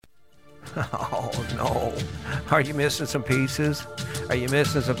Oh no. Are you missing some pieces? Are you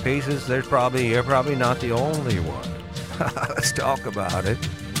missing some pieces? You're probably not the only one. Let's talk about it.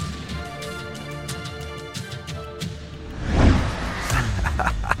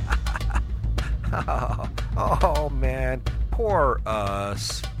 Oh man, poor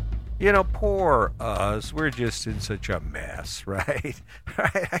us. Poor us. We're just in such a mess, right?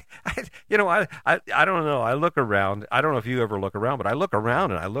 Right? I don't know. I look around. I don't know if you ever look around, but I look around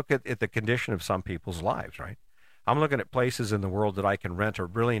and I look at the condition of some people's lives, right? I'm looking at places in the world that I can rent a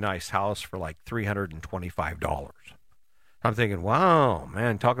really nice house for like $325. I'm thinking, wow,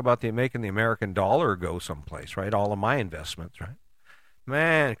 man, talk about making the American dollar go someplace, right? All of my investments, right?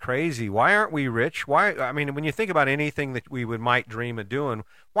 Man, crazy. Why aren't we rich? When you think about anything that we might dream of doing,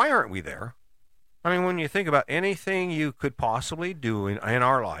 why aren't we there? I mean, when you think about anything you could possibly do in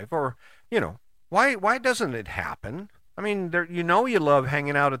our life, or, why doesn't it happen? I mean, you love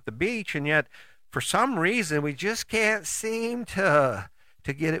hanging out at the beach, and yet, for some reason, we just can't seem to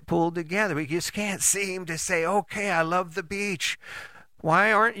get it pulled together. We just can't seem to say, okay, I love the beach.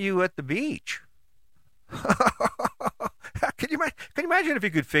 Why aren't you at the beach? Can you imagine if you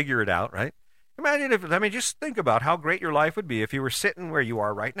could figure it out, right? Just think about how great your life would be if you were sitting where you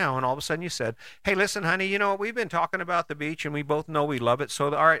are right now and all of a sudden you said, hey, listen, honey, you know what? We've been talking about the beach and we both know we love it.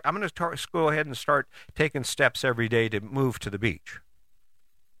 So, all right, I'm going to go ahead and start taking steps every day to move to the beach.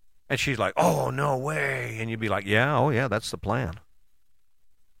 And she's like, oh, no way. And you'd be like, yeah, oh, yeah, that's the plan.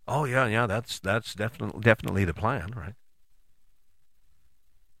 Oh, yeah, that's definitely the plan, right?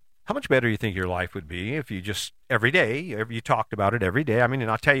 How much better do you think your life would be if you just you talked about it every day? I mean,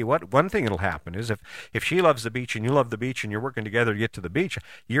 and I'll tell you what, one thing that'll happen is if she loves the beach and you love the beach and you're working together to get to the beach,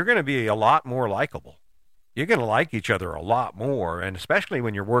 you're going to be a lot more likable. You're going to like each other a lot more, and especially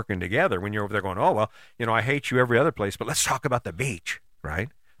when you're working together, when you're over there going, oh, well, I hate you every other place, but let's talk about the beach, right?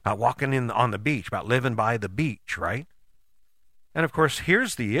 About walking on the beach, about living by the beach, right? And, of course,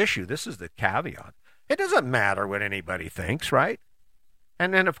 here's the issue. This is the caveat. It doesn't matter what anybody thinks, right?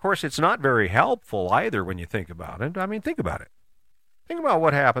 And then, of course, it's not very helpful either when you think about it. I mean, think about it. Think about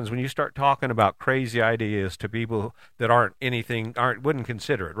what happens when you start talking about crazy ideas to people that wouldn't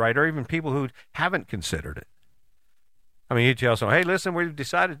consider it, right? Or even people who haven't considered it. I mean, you tell someone, hey, listen, we've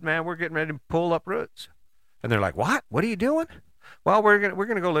decided, man, we're getting ready to pull up roots. And they're like, what? What are you doing? Well, we're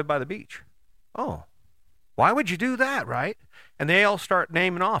gonna go live by the beach. Oh, why would you do that, right? And they all start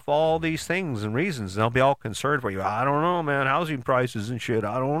naming off all these things and reasons, and they'll be all concerned for you. I don't know, man. Housing prices and shit.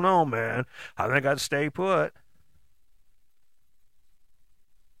 I don't know, man. I think I'd stay put.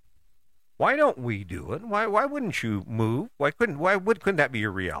 Why don't we do it? Why wouldn't you move? Why couldn't that be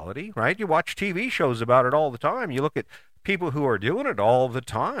your reality, right? You watch TV shows about it all the time. You look at people who are doing it all the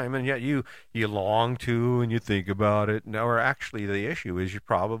time, and yet you long to and you think about it. Or actually, the issue is you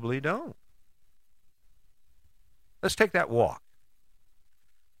probably don't. Let's take that walk.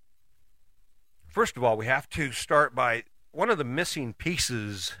 First of all, we have to start by one of the missing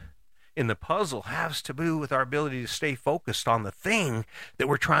pieces in the puzzle has to do with our ability to stay focused on the thing that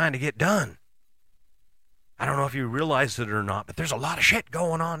we're trying to get done. I don't know if you realize it or not, but there's a lot of shit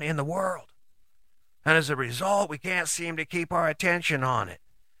going on in the world. And as a result, we can't seem to keep our attention on it.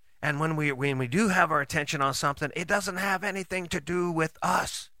 And when we do have our attention on something, it doesn't have anything to do with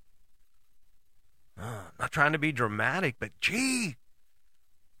us. Not trying to be dramatic, but gee.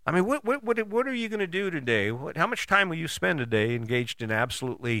 I mean, what are you going to do today? How much time will you spend today engaged in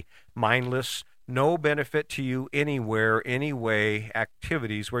absolutely mindless, no benefit to you anywhere, anyway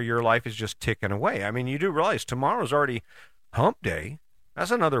activities where your life is just ticking away? I mean, you do realize tomorrow's already hump day.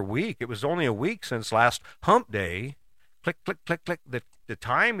 That's another week. It was only a week since last hump day. Click, click, click, click. The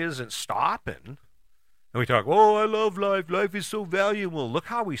time isn't stopping. And we talk, oh, I love life. Life is so valuable. Look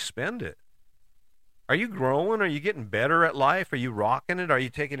how we spend it. Are you growing? Are you getting better at life? Are you rocking it? Are you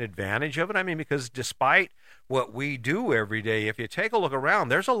taking advantage of it? I mean, because despite what we do every day, if you take a look around,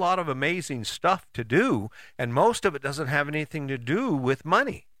 there's a lot of amazing stuff to do, and most of it doesn't have anything to do with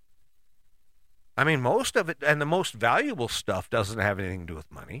money. I mean, most of it, and the most valuable stuff, doesn't have anything to do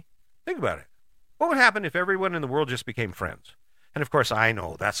with money. Think about it. What would happen if everyone in the world just became friends? And of course, I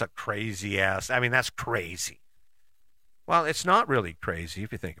know that's a crazy ass. I mean, that's crazy. Well, it's not really crazy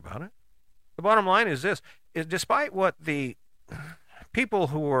if you think about it. The bottom line is this, is despite what the people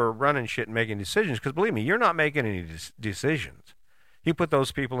who are running shit and making decisions, because believe me, you're not making any decisions. You put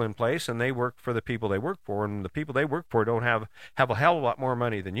those people in place and they work for the people they work for, and the people they work for don't have a hell of a lot more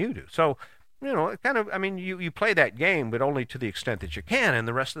money than you do. So, you play that game, but only to the extent that you can, and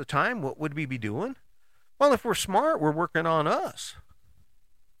the rest of the time, what would we be doing? Well, if we're smart, we're working on us.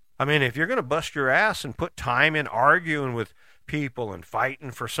 I mean, if you're going to bust your ass and put time in arguing with people and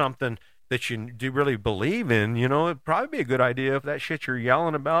fighting for something that you do really believe in, it'd probably be a good idea if that shit you're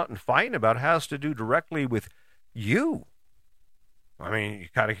yelling about and fighting about has to do directly with you. I mean, you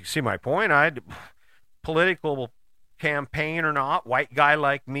kind of see my point. Political campaign or not, white guy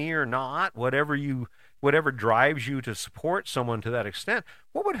like me or not, whatever drives you to support someone to that extent.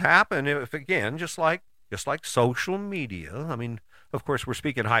 What would happen if, again, just like social media? I mean, of course, we're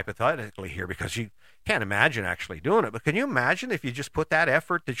speaking hypothetically here because you can't imagine actually doing it. But can you imagine if you just put that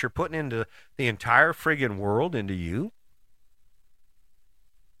effort that you're putting into the entire friggin' world into you?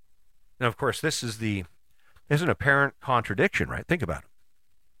 Now, of course, there's an apparent contradiction, right? Think about it.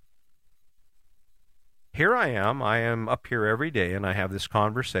 Here I am up here every day, and I have this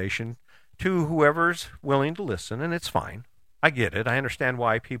conversation to whoever's willing to listen, and it's fine. I get it. I understand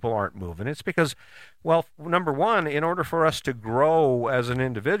why people aren't moving. It's because, well, number one, in order for us to grow as an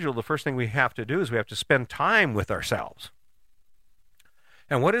individual, the first thing we have to do is we have to spend time with ourselves.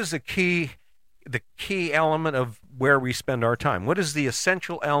 And what is the key element of where we spend our time? What is the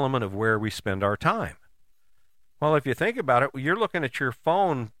essential element of where we spend our time? Well, if you think about it, you're looking at your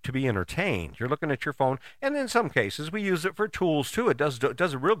phone to be entertained. You're looking at your phone, and in some cases, we use it for tools, too. It does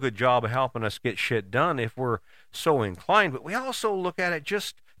a real good job of helping us get shit done if we're so inclined, but we also look at it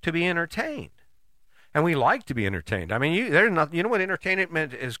just to be entertained. And we like to be entertained. I mean, you know what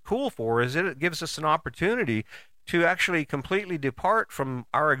entertainment is cool for is it gives us an opportunity to actually completely depart from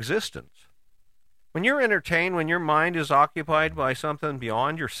our existence. When you're entertained, when your mind is occupied by something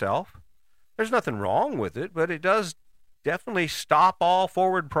beyond yourself, there's nothing wrong with it, but it does definitely stop all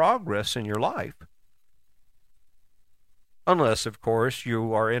forward progress in your life. Unless, of course,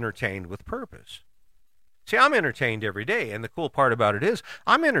 you are entertained with purpose. See, I'm entertained every day, and the cool part about it is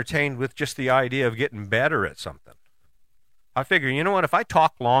I'm entertained with just the idea of getting better at something. I figure, you know what, if I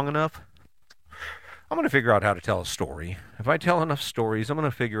talk long enough, I'm going to figure out how to tell a story. If I tell enough stories, I'm going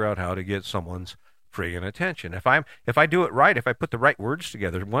to figure out how to get someone's friggin' attention. If I do it right, if I put the right words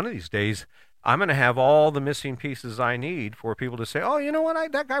together, one of these days, I'm going to have all the missing pieces I need for people to say, oh, you know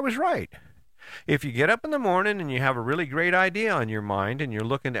what, that guy was right. If you get up in the morning and you have a really great idea on your mind and you're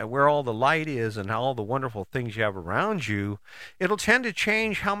looking at where all the light is and all the wonderful things you have around you, it'll tend to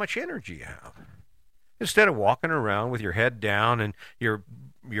change how much energy you have. Instead of walking around with your head down and your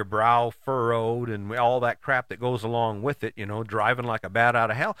brow furrowed and all that crap that goes along with it, driving like a bat out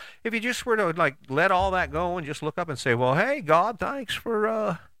of hell. If you just were to let all that go and just look up and say, well, hey, God, thanks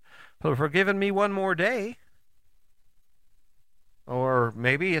for giving me one more day. Or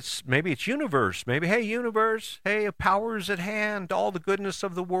maybe it's universe. Maybe, hey, universe, hey, powers at hand, all the goodness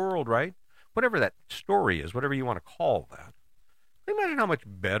of the world, right? Whatever that story is, whatever you want to call that. Imagine how much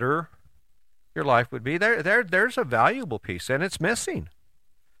better your life would be. There's a valuable piece, and it's missing.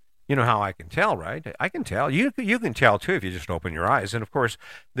 You know how I can tell, right? I can tell. You can tell, too, if you just open your eyes. And, of course,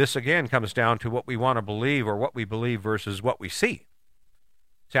 this, again, comes down to what we want to believe or what we believe versus what we see.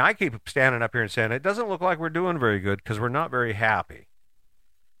 See, I keep standing up here and saying, it doesn't look like we're doing very good because we're not very happy.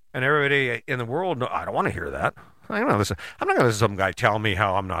 And everybody in the world, no, I don't want to hear that. I'm not going to listen to some guy tell me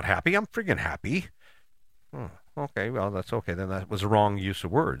how I'm not happy. I'm friggin' happy. Okay, well, that's okay. Then that was a wrong use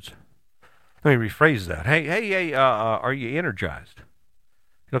of words. Let me rephrase that. Hey, are you energized?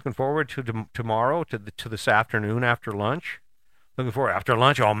 Looking forward to tomorrow, to this afternoon after lunch? Looking forward after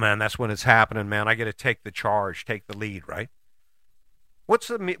lunch? Oh, man, that's when it's happening, man. I got to take the charge, take the lead, right? What's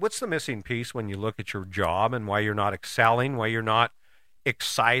the missing piece when you look at your job and why you're not excelling, why you're not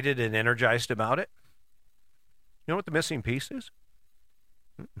excited and energized about it? You know what the missing piece is?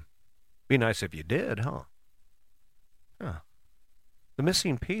 Be nice if you did, huh? The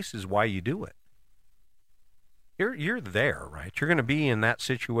missing piece is why you do it. You're there, right? You're going to be in that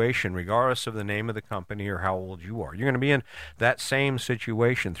situation regardless of the name of the company or how old you are. You're going to be in that same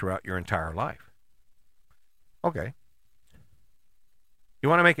situation throughout your entire life. Okay. You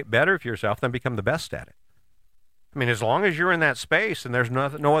want to make it better for yourself, then become the best at it. I mean, as long as you're in that space and there's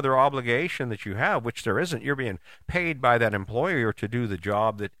no other obligation that you have, which there isn't, you're being paid by that employer to do the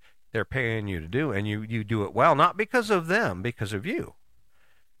job that they're paying you to do, and you do it well, not because of them, because of you.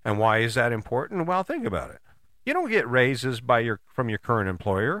 And why is that important? Well, think about it. You don't get raises from your current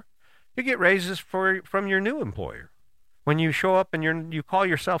employer. You get raises from your new employer. When you show up and you call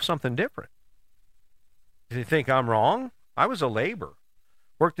yourself something different. Do you think I'm wrong? I was a laborer.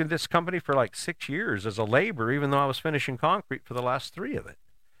 Worked in this company for like 6 years as a laborer, even though I was finishing concrete for the last 3 of it.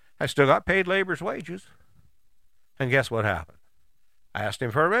 I still got paid laborer's wages. And guess what happened? I asked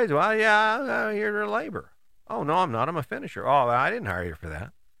him for a raise. Well, yeah, you're a laborer. Oh, no, I'm not. I'm a finisher. Oh, I didn't hire you for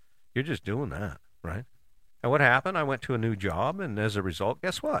that. You're just doing that, right? And what happened? I went to a new job, and as a result,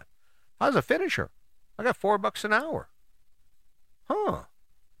 guess what? I was a finisher. I got $4 an hour. Huh.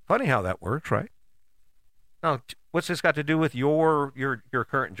 Funny how that works, right? Now, what's this got to do with your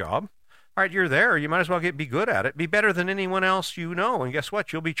current job? All right, you're there. You might as well be good at it. Be better than anyone else you know. And guess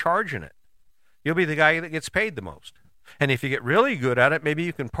what? You'll be charging it. You'll be the guy that gets paid the most. And if you get really good at it, maybe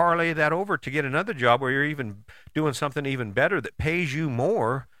you can parlay that over to get another job where you're even doing something even better that pays you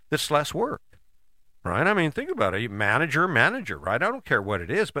more, that's less work. Right? I mean, think about it. Manager, right? I don't care what it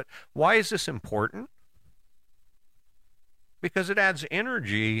is, but why is this important? Because it adds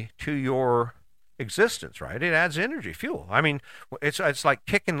energy to your existence, right? It adds energy, fuel. I mean, it's like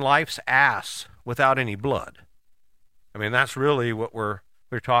kicking life's ass without any blood. I mean, that's really what we're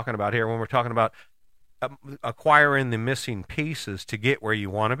talking about here when we're talking about acquiring the missing pieces to get where you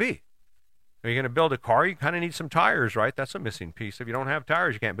want to be. If you're going to build a car, you kind of need some tires, right? That's a missing piece. If you don't have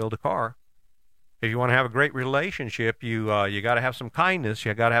tires, you can't build a car. If you want to have a great relationship, you got to have some kindness.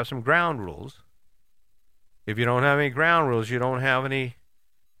 You got to have some ground rules. If you don't have any ground rules, you don't have any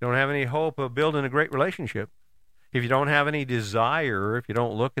hope of building a great relationship. If you don't have any desire, if you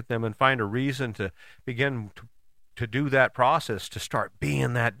don't look at them and find a reason to begin to do that process, to start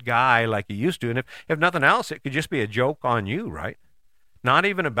being that guy like you used to, and if nothing else, it could just be a joke on you, right? Not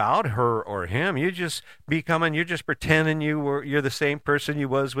even about her or him. You're just pretending you're the same person you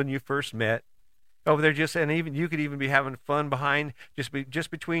was when you first met. Over there, and even you could even be having fun behind just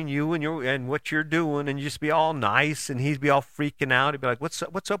between you and what you're doing, and you just be all nice, and he'd be all freaking out. He'd be like, "What's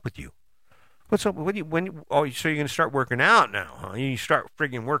up with you? What's up? So you're gonna start working out now, huh? You start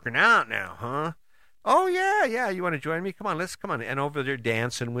friggin' working out now, huh? Oh yeah. You want to join me? Come on. And over there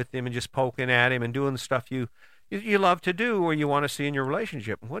dancing with him and just poking at him and doing the stuff you love to do or you want to see in your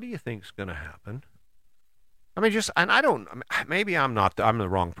relationship. What do you think's gonna happen? I mean, maybe I'm the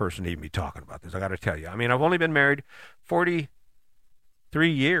wrong person to even be talking about this. I got to tell you. I mean, I've only been married 43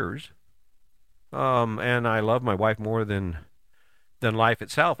 years, and I love my wife more than life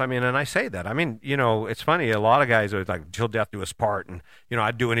itself. I mean, and I say that. I mean, it's funny. A lot of guys are like, till death do us part, and,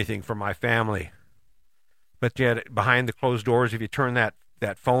 I'd do anything for my family. But yet, behind the closed doors, if you turn that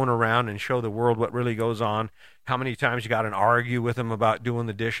phone around and show the world what really goes on, how many times you got to argue with them about doing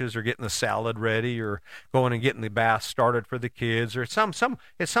the dishes or getting the salad ready or going and getting the bath started for the kids, or it's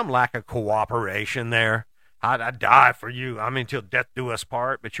some lack of cooperation there. I'd die for you. I mean, till death do us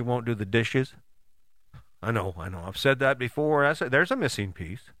part, but you won't do the dishes. I know. I've said that before. I said there's a missing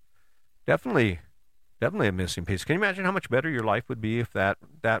piece. Definitely a missing piece. Can you imagine how much better your life would be if that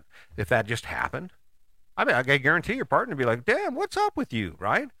just happened? I mean, I guarantee your partner would be like, "Damn, what's up with you?"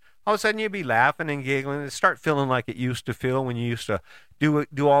 Right? All of a sudden, you'd be laughing and giggling and start feeling like it used to feel when you used to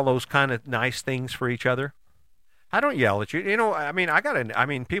do all those kind of nice things for each other. I don't yell at you. I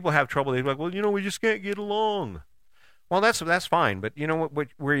mean, people have trouble. They're like, "Well, we just can't get along." Well, that's fine. But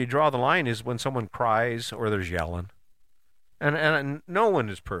where you draw the line is when someone cries or there's yelling. And no one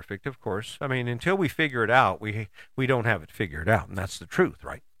is perfect, of course. I mean, until we figure it out, we don't have it figured out, and that's the truth,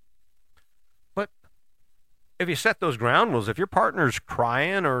 right? If you set those ground rules, if your partner's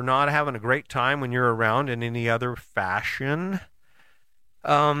crying or not having a great time when you're around in any other fashion,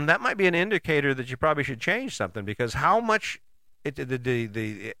 that might be an indicator that you probably should change something, because how much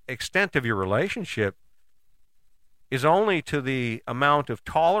the extent of your relationship is only to the amount of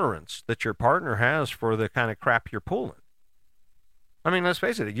tolerance that your partner has for the kind of crap you're pulling. I mean, let's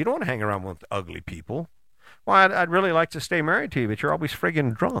face it, you don't want to hang around with ugly people. Well, I'd really like to stay married to you, but you're always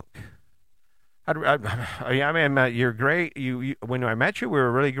friggin' drunk. I mean, you're great. You when I met you, we were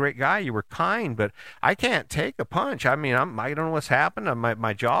a really great guy. You were kind, but I can't take a punch. I mean, I don't know what's happened.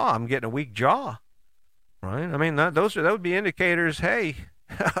 My jaw, I'm getting a weak jaw. Right? I mean, that would be indicators. Hey,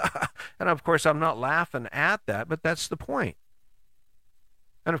 and of course, I'm not laughing at that, but that's the point.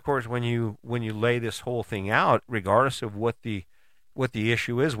 And of course, when you lay this whole thing out, regardless of what the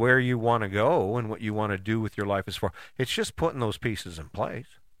issue is, where you want to go, and what you want to do with your life, it's just putting those pieces in place,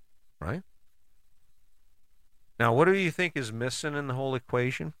 right? Now, what do you think is missing in the whole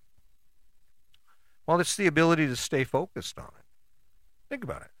equation? Well, it's the ability to stay focused on it. Think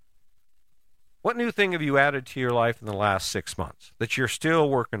about it. What new thing have you added to your life in the last 6 months that you're still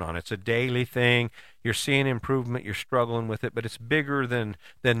working on? It's a daily thing. You're seeing improvement. You're struggling with it, but it's bigger than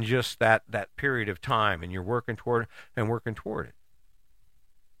just that period of time, and you're working toward it.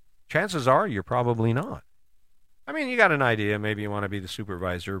 Chances are you're probably not. I mean, you got an idea. Maybe you want to be the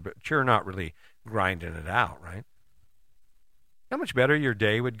supervisor, but you're not really grinding it out, right? How much better your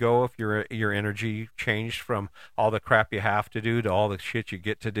day would go if your energy changed from all the crap you have to do to all the shit you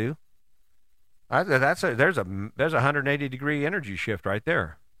get to do? There's a 180-degree energy shift right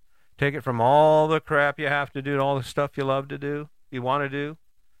there. Take it from all the crap you have to do to all the stuff you love to do, you want to do.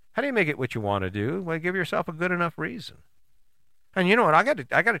 How do you make it what you want to do? Well, give yourself a good enough reason. And you know what? I got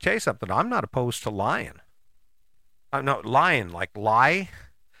to tell you something. I'm not opposed to lying. I'm not lying, like lie,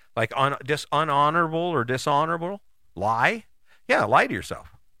 like unhonorable or dishonorable. Lie. Yeah, lie to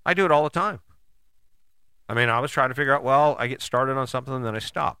yourself. I do it all the time. I mean, I was trying to figure out, well, I get started on something and then I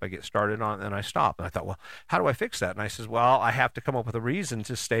stop. I get started on it and I stop. And I thought, well, how do I fix that? And I says, well, I have to come up with a reason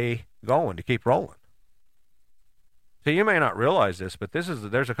to stay going, to keep rolling. So you may not realize this, but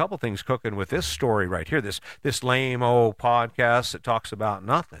there's a couple things cooking with this story right here, this lame old podcast that talks about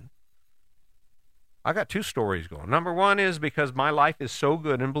nothing. I got two stories going. Number one is because my life is so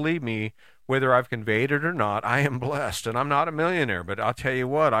good, and believe me, whether I've conveyed it or not, I am blessed, and I'm not a millionaire, but I'll tell you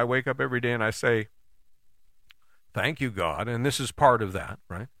what, I wake up every day and I say, thank you, God, and this is part of that,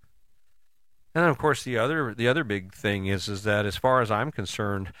 right? And then, of course, the other big thing is that as far as I'm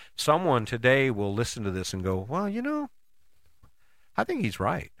concerned, someone today will listen to this and go, well, you know, I think he's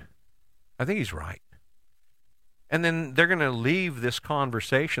right. I think he's right. And then they're going to leave this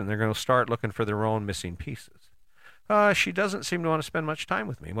conversation. They're going to start looking for their own missing pieces. She doesn't seem to want to spend much time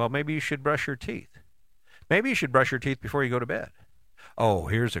with me. Well, maybe you should brush your teeth. Maybe you should brush your teeth before you go to bed. Oh,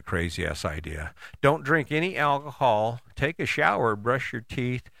 here's a crazy-ass idea. Don't drink any alcohol, take a shower, brush your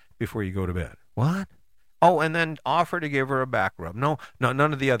teeth before you go to bed. What? Oh, and then offer to give her a back rub. No, none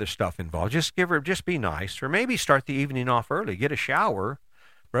of the other stuff involved. Just be nice. Or maybe start the evening off early. Get a shower,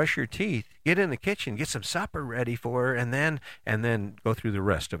 brush your teeth, get in the kitchen, get some supper ready for her, and then go through the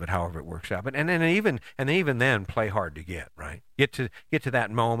rest of it, however it works out. But and even then, play hard to get, right? Get to that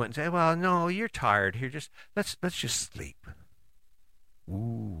moment and say, well, no, you're tired. Here, let's just sleep.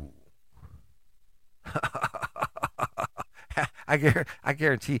 Ooh. I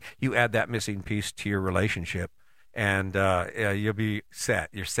guarantee you add that missing piece to your relationship, and you'll be set.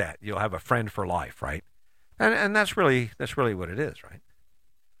 You're set. You'll have a friend for life, right? And that's really what it is, right?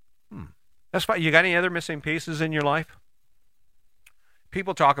 That's fine. You got any other missing pieces in your life?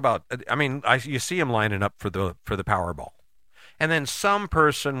 People talk about. I mean, you see them lining up for the Powerball, and then some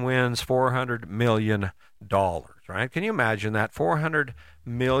person wins $400 million. Right? Can you imagine that? $400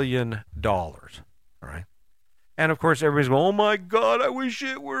 million. All right. And of course, everybody's going, oh my God, I wish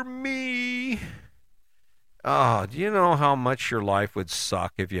it were me. Oh, do you know how much your life would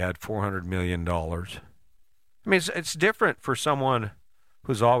suck if you had $400 million? I mean, it's different for someone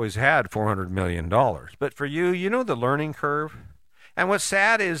who's always had $400 million. But for you, you know the learning curve? And what's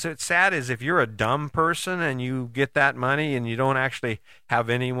sad is if you're a dumb person and you get that money and you don't actually have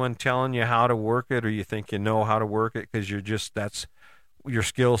anyone telling you how to work it, or you think you know how to work it because that's your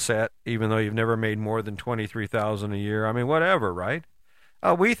skill set, even though you've never made more than $23,000 a year. I mean, whatever, right?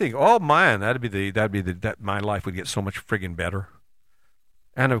 We think, oh man, that my life would get so much friggin' better.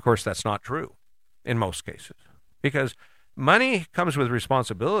 And of course, that's not true in most cases, because money comes with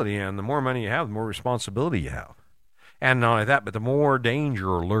responsibility, and the more money you have, the more responsibility you have. And not only that, but the more danger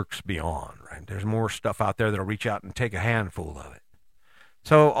lurks beyond, right? There's more stuff out there that'll reach out and take a handful of it.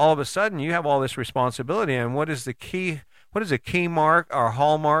 So all of a sudden, you have all this responsibility, and what is a key mark or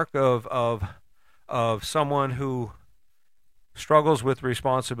hallmark of someone who struggles with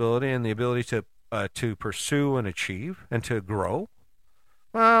responsibility and the ability to pursue and achieve and to grow?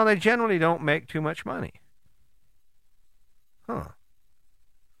 Well, they generally don't make too much money.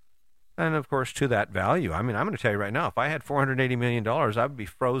 And of course, to that value, I mean, I'm going to tell you right now, if I had $480 million, I would be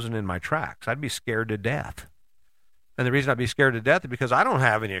frozen in my tracks. I'd be scared to death. And the reason I'd be scared to death is because I don't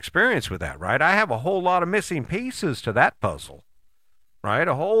have any experience with that, right? I have a whole lot of missing pieces to that puzzle, right?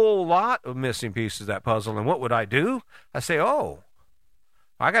 A whole lot of missing pieces to that puzzle. And what would I do? I say, oh,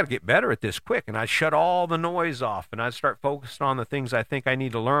 I got to get better at this quick. And I'd shut all the noise off, and I'd start focusing on the things I think I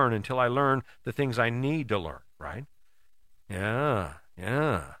need to learn until I learn the things I need to learn, right? Yeah.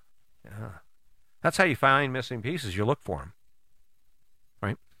 That's how you find missing pieces. You look for them,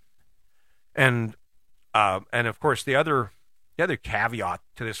 right? And of course, the other caveat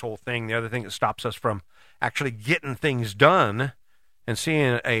to this whole thing, the other thing that stops us from actually getting things done and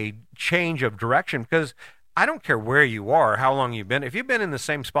seeing a change of direction, because I don't care where you are, how long you've been. If you've been in the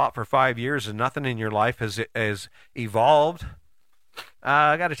same spot for 5 years and nothing in your life has evolved,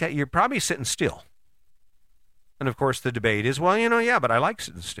 I got to tell you, you're probably sitting still. And of course, the debate is, well, yeah, but I like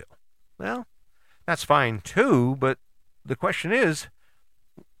sitting still. Well, that's fine too, but the question is,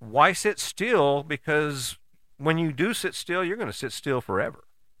 why sit still? Because when you do sit still, you're going to sit still forever,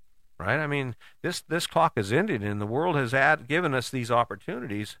 right? I mean, this clock has ended, and the world has given us these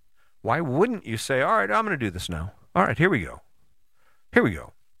opportunities. Why wouldn't you say, all right, I'm going to do this now. All right, here we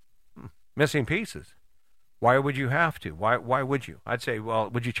go. Missing pieces. Why would you have to? Why would you? I'd say, well,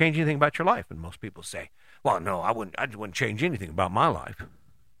 would you change anything about your life? And most people say, well, no, I wouldn't change anything about my life.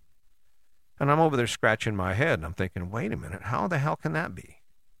 And I'm over there scratching my head, and I'm thinking, wait a minute, how the hell can that be?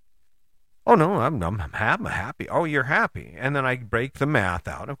 Oh, no, I'm happy. Oh, you're happy. And then I break the math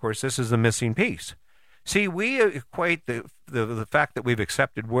out. Of course, this is the missing piece. See, we equate the fact that we've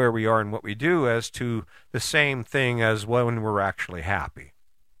accepted where we are and what we do as to the same thing as when we're actually happy.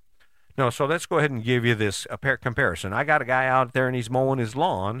 No, so let's go ahead and give you this comparison. I got a guy out there and he's mowing his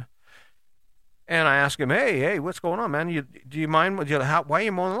lawn, and I ask him, hey, what's going on, man? Do you mind? Why are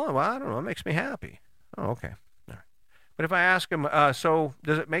you mowing the lawn? Well, I don't know. It makes me happy. Oh, okay. All right. But if I ask him, so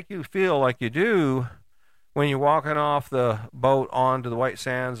does it make you feel like you do when you're walking off the boat onto the white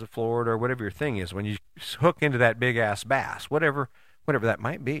sands of Florida or whatever your thing is, when you hook into that big-ass bass, whatever that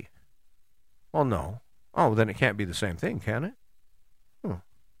might be? Well, no. Oh, then it can't be the same thing, can it?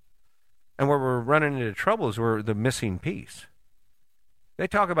 And where we're running into trouble is we're the missing piece. They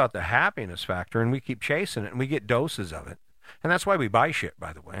talk about the happiness factor, and we keep chasing it, and we get doses of it. And that's why we buy shit,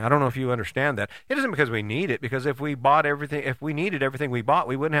 by the way. I don't know if you understand that. It isn't because we need it, because if we needed everything we bought,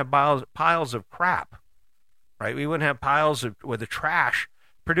 we wouldn't have piles of crap, right? We wouldn't have piles with the trash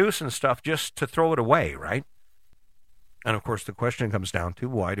producing stuff just to throw it away, right? And of course, the question comes down to,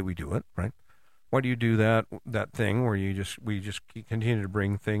 why do we do it, right? Why do you do that thing where we just continue to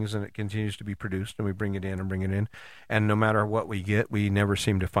bring things and it continues to be produced and we bring it in, and no matter what we get, we never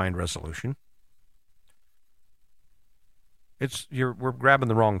seem to find resolution? We're grabbing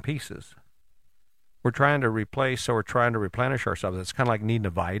the wrong pieces. We're trying to replace, or we're trying to replenish ourselves. It's kind of like needing a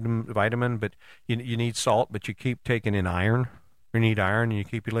vitamin, but you need salt, but you keep taking in iron. You need iron and you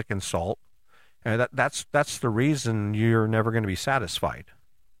keep licking salt. And that's the reason you're never going to be satisfied.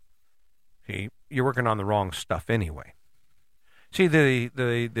 See, you're working on the wrong stuff anyway. See,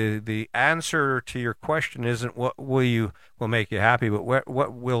 the answer to your question isn't what will make you happy, but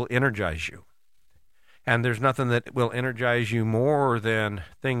what will energize you. And there's nothing that will energize you more than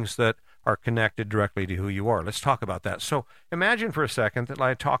things that are connected directly to who you are. Let's talk about that. So imagine for a second that,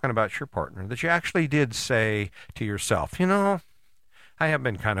 like talking about your partner, that you actually did say to yourself, I have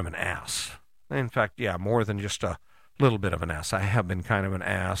been kind of an ass. In fact, yeah, more than just a little bit of an ass. I have been kind of an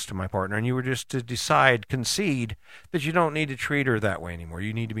ass to my partner, and you were just to concede that you don't need to treat her that way anymore.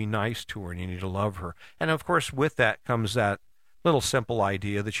 You need to be nice to her, and you need to love her. And of course, with that comes that little simple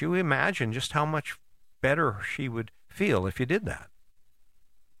idea that you imagine just how much better she would feel if you did that.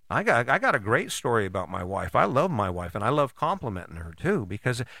 I got a great story about my wife. I love my wife, and I love complimenting her too,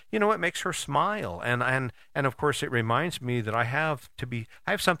 because it makes her smile, and of course it reminds me that I have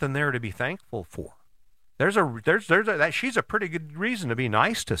something there to be thankful for. She's a pretty good reason to be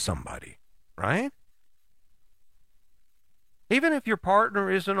nice to somebody, right? Even if your partner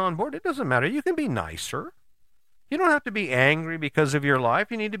isn't on board, it doesn't matter. You can be nicer. You don't have to be angry because of your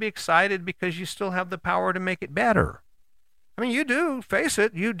life. You need to be excited because you still have the power to make it better. I mean, you do. Face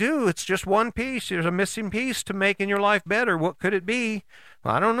it, you do. It's just one piece. There's a missing piece to making your life better. What could it be?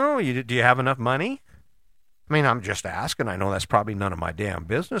 Well, I don't know. Do you have enough money? I mean, I'm just asking. I know that's probably none of my damn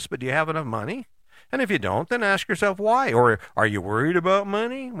business, but do you have enough money? And if you don't, then ask yourself why. Or are you worried about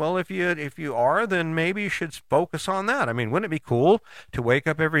money? Well, if you are, then maybe you should focus on that. I mean, wouldn't it be cool to wake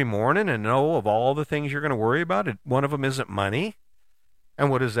up every morning and know of all the things you're going to worry about, one of them isn't money? And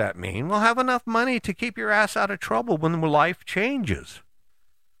what does that mean? Well, have enough money to keep your ass out of trouble when life changes.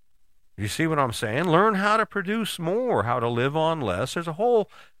 You see what I'm saying? Learn how to produce more, how to live on less. There's a whole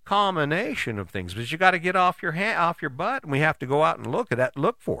combination of things, but you got to get off your butt, and we have to go out and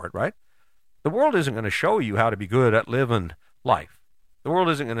look for it, right? The world isn't going to show you how to be good at living life. The world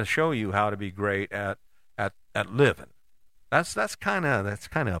isn't going to show you how to be great at living. That's kind of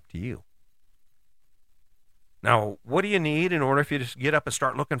up to you. Now, what do you need in order for you to get up and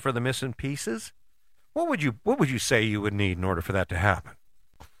start looking for the missing pieces? What would you say you would need in order for that to happen?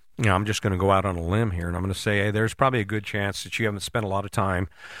 I'm just going to go out on a limb here, and I'm going to say, hey, there's probably a good chance that you haven't spent a lot of time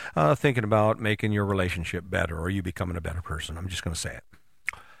thinking about making your relationship better, or you becoming a better person. I'm just going to say it.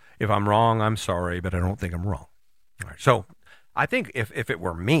 If I'm wrong, I'm sorry, but I don't think I'm wrong. All right, so I think if it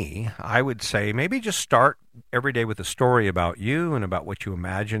were me, I would say maybe just start every day with a story about you and about what you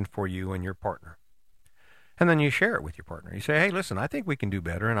imagine for you and your partner. And then you share it with your partner. You say, hey, listen, I think we can do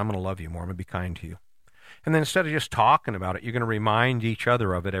better, and I'm going to love you more. I'm going to be kind to you. And then instead of just talking about it, you're going to remind each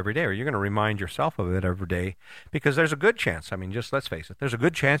other of it every day, or you're going to remind yourself of it every day, because there's a good chance, just let's face it, there's a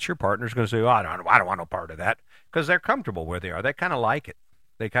good chance your partner's going to say, oh, I don't want no part of that, because they're comfortable where they are. They kind of like it.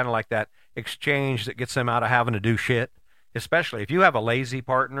 They kind of like that exchange that gets them out of having to do shit, especially if you have a lazy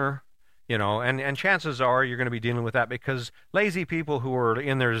partner, and chances are you're going to be dealing with that, because lazy people who are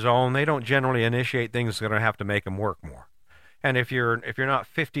in their zone, they don't generally initiate things that are going to have to make them work more. And if you're not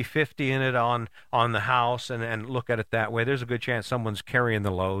 50-50 in it on the house and look at it that way, there's a good chance someone's carrying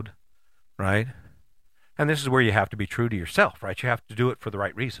the load. right? And this is where you have to be true to yourself, right? You have to do it for the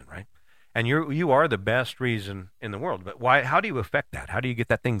right reason, right? And you are the best reason in the world. But why? How do you affect that? How do you get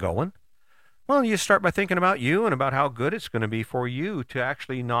that thing going? Well, you start by thinking about you and about how good it's going to be for you to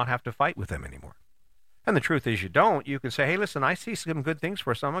actually not have to fight with them anymore. And the truth is, you don't. You can say, "Hey, listen, I see some good things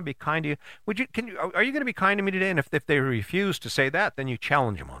for us. I'm going to be kind to you. Are you going to be kind to me today?" And if they refuse to say that, then you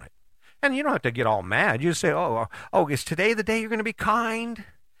challenge them on it. And you don't have to get all mad. You just say, "Oh, is today the day you're going to be kind?"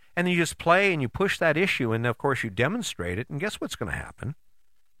 And then you just play and you push that issue, and of course you demonstrate it. And guess what's going to happen?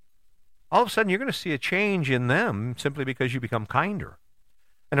 All of a sudden, you're going to see a change in them simply because you become kinder.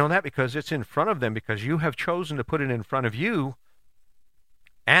 And know that because it's in front of them, because you have chosen to put it in front of you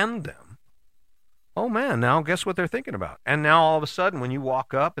and them. Oh, man, now guess what they're thinking about? And now all of a sudden, when you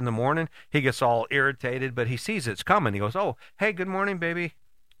walk up in the morning, he gets all irritated, but he sees it's coming. He goes, "Oh, hey, good morning, baby."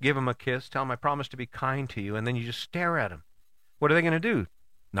 Give him a kiss. Tell him I promise to be kind to you. And then you just stare at him. What are they going to do?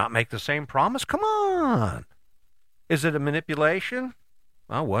 Not make the same promise? Come on. Is it a manipulation?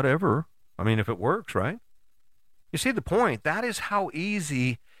 Well, whatever. I mean, if it works, right? You see the point. That is how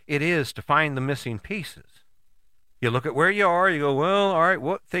easy it is to find the missing pieces. You look at where you are. You go, well, all right,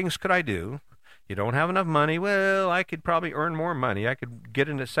 what things could I do? You don't have enough money. Well, I could probably earn more money. I could get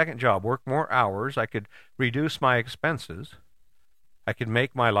in a second job, work more hours. I could reduce my expenses. I could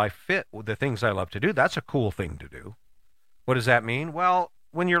make my life fit with the things I love to do. That's a cool thing to do. What does that mean? Well,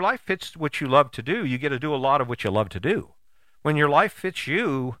 when your life fits what you love to do, you get to do a lot of what you love to do. When your life fits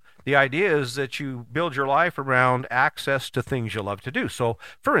you, the idea is that you build your life around access to things you love to do. So,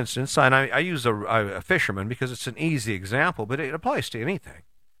 for instance, and I use a fisherman because it's an easy example, but it applies to anything.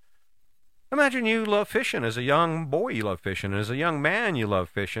 Imagine you love fishing. As a young boy, you love fishing. As a young man, you love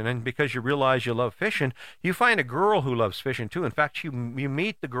fishing. And because you realize you love fishing, you find a girl who loves fishing too. In fact, you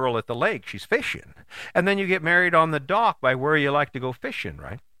meet the girl at the lake. She's fishing. And then you get married on the dock by where you like to go fishing,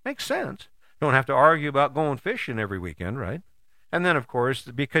 right? Makes sense. Don't have to argue about going fishing every weekend, right? And then, of course,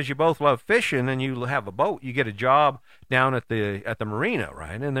 because you both love fishing and you have a boat, you get a job down at the marina,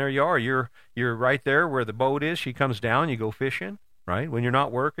 right? And there you are. You're right there where the boat is. She comes down. You go fishing. Right? When you're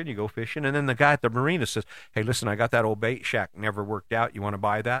not working, you go fishing. And then the guy at the marina says, "Hey, listen, I got that old bait shack. Never worked out. You want to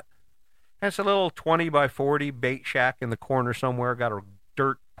buy that?" And it's a little 20 by 40 bait shack in the corner somewhere, got a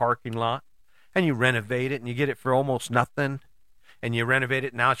dirt parking lot. And you renovate it, and you get it for almost nothing. And you renovate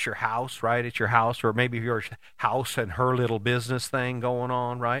it, now it's your house, right? It's your house, or maybe your house and her little business thing going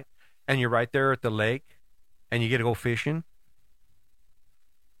on, right? And you're right there at the lake, and you get to go fishing.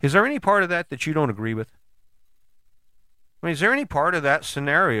 Is there any part of that you don't agree with? I mean, is there any part of that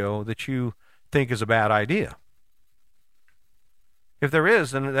scenario that you think is a bad idea? If there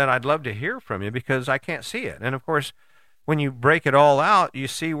is, then I'd love to hear from you because I can't see it. And, of course, when you break it all out, you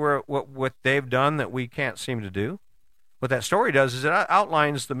see what they've done that we can't seem to do. What that story does is it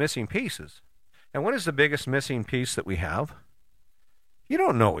outlines the missing pieces. And what is the biggest missing piece that we have? You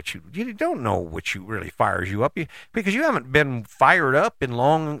don't know what really fires you up because you haven't been fired up in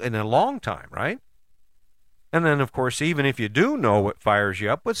a long time, right? And then, of course, even if you do know what fires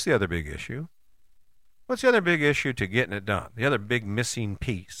you up, what's the other big issue? What's the other big issue to getting it done? The other big missing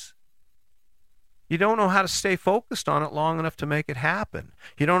piece? You don't know how to stay focused on it long enough to make it happen.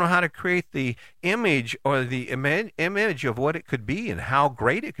 You don't know how to create the image or the image of what it could be and how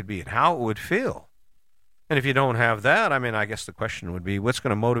great it could be and how it would feel. And if you don't have that, I mean, I guess the question would be, what's going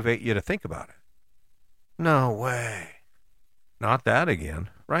to motivate you to think about it? No way. Not that again,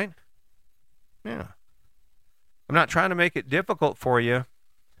 right? Yeah. I'm not trying to make it difficult for you.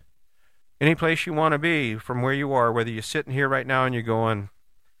 Any place you want to be from where you are, whether you're sitting here right now and you're going,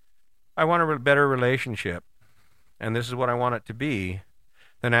 I want a better relationship, and this is what I want it to be,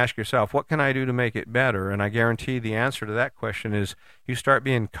 then ask yourself, what can I do to make it better? And I guarantee the answer to that question is you start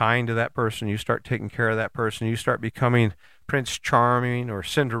being kind to that person, you start taking care of that person, you start becoming Prince Charming or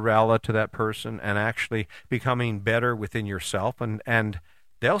Cinderella to that person and actually becoming better within yourself, and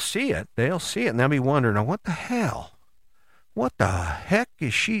they'll see it, and they'll be wondering, now what the hell? What the heck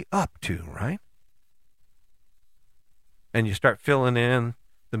is she up to, right? And you start filling in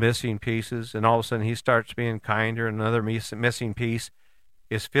the missing pieces, and all of a sudden he starts being kinder, and another missing piece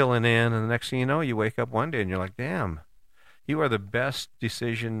is filling in, and the next thing you know, you wake up one day and you're like, damn, you are the best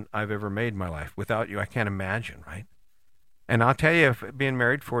decision I've ever made in my life. Without you, I can't imagine, right? And I'll tell you, being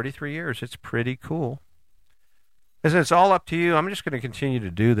married 43 years, it's pretty cool. Listen, it's all up to you. I'm just going to continue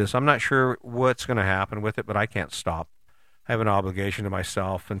to do this. I'm not sure what's going to happen with it, but I can't stop. I have an obligation to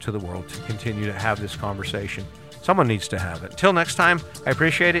myself and to the world to continue to have this conversation. Someone needs to have it. Till next time, I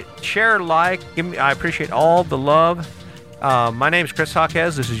appreciate it. Share, like, I appreciate all the love. My name is Chris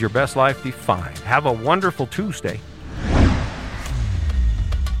Jaquez. This is Your Best Life Defined. Have a wonderful Tuesday.